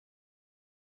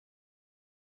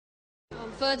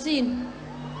13.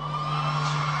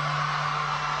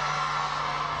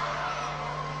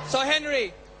 So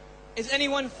Henry, is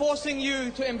anyone forcing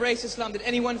you to embrace Islam? Did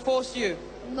anyone force you?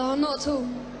 No, not at all.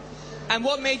 And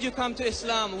what made you come to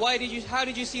Islam? How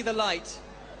did you see the light?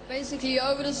 Basically,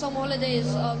 over the summer holidays,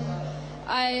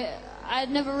 I had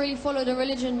never really followed a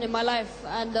religion in my life,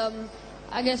 and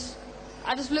I guess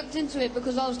I just looked into it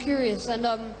because I was curious, and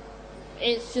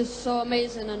it's just so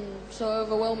amazing and so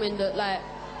overwhelming that like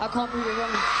I can't prove it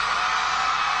wrong.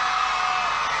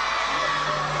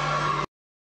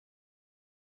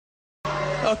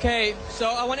 Okay, so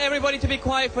I want everybody to be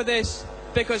quiet for this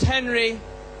because Henry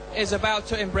is about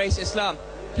to embrace Islam.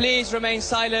 Please remain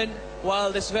silent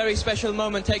while this very special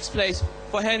moment takes place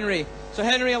for Henry. So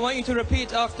Henry, I want you to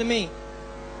repeat after me.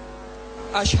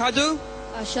 Ashhadu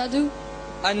Ashhadu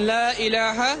an la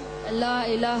ilaha la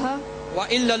ilaha wa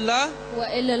illallah wa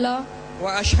illallah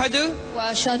wa ashhadu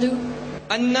wa ashhadu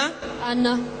anna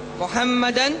anna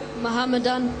Muhammadan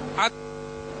Muhammadan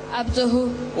abduhu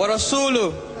wa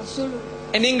rasuluh. rasuluh.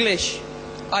 In English,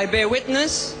 I bear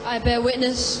witness I bear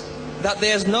witness that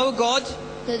there is no God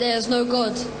that there is no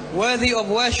God worthy of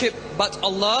worship but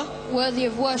Allah, worthy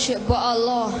of worship but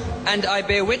Allah, and I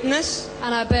bear witness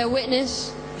and I bear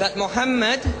witness that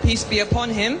Muhammad, peace be upon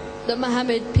him, that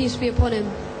Muhammad, peace be upon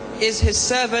him, is his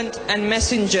servant and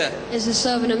messenger. is his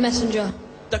servant and messenger.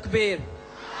 Takbir.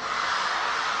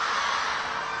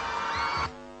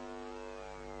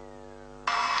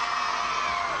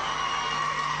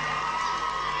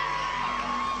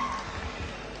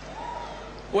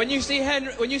 When you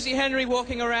see Henry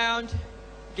walking around,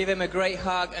 give him a great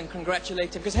hug and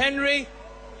congratulate him. Because Henry,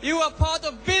 you are part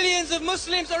of billions of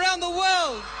Muslims around the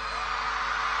world.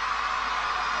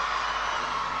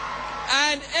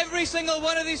 And every single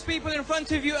one of these people in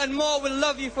front of you and more will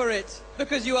love you for it.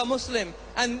 Because you are Muslim.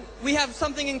 And we have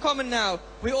something in common now.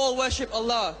 We all worship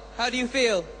Allah. How do you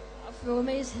feel? I feel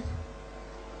amazing.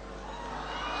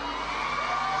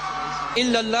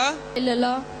 Illallah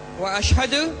Illallah wa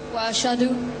ashhadu wa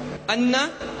ashhadu anna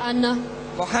anna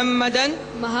Muhammadan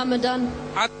Muhammadan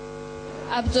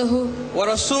abduhu wa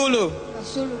rasuluh.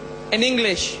 rasuluh. In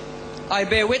English, I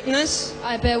bear witness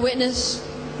I bear witness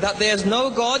that there is no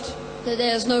God that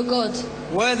there is no God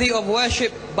worthy of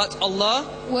worship but Allah,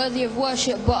 worthy of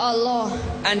worship but Allah,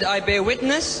 and I bear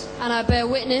witness and I bear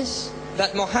witness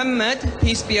that Muhammad,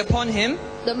 peace be upon him,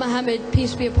 that Muhammad,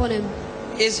 peace be upon him,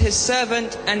 is his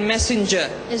servant and messenger.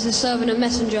 is his servant and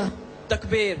messenger.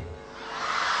 Takbir.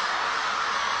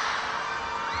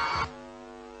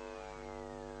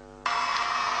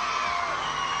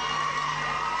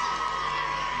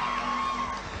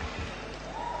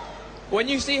 When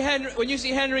you see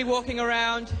Henry walking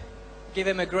around, give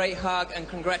him a great hug and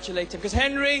congratulate him. Because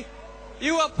Henry,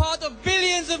 you are part of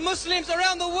billions of Muslims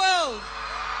around the world.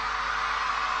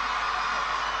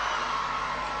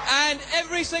 And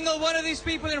every single one of these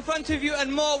people in front of you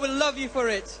and more will love you for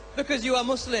it. Because you are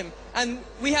Muslim. And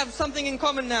we have something in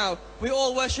common now. We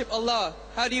all worship Allah.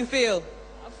 How do you feel?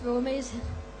 I feel amazing.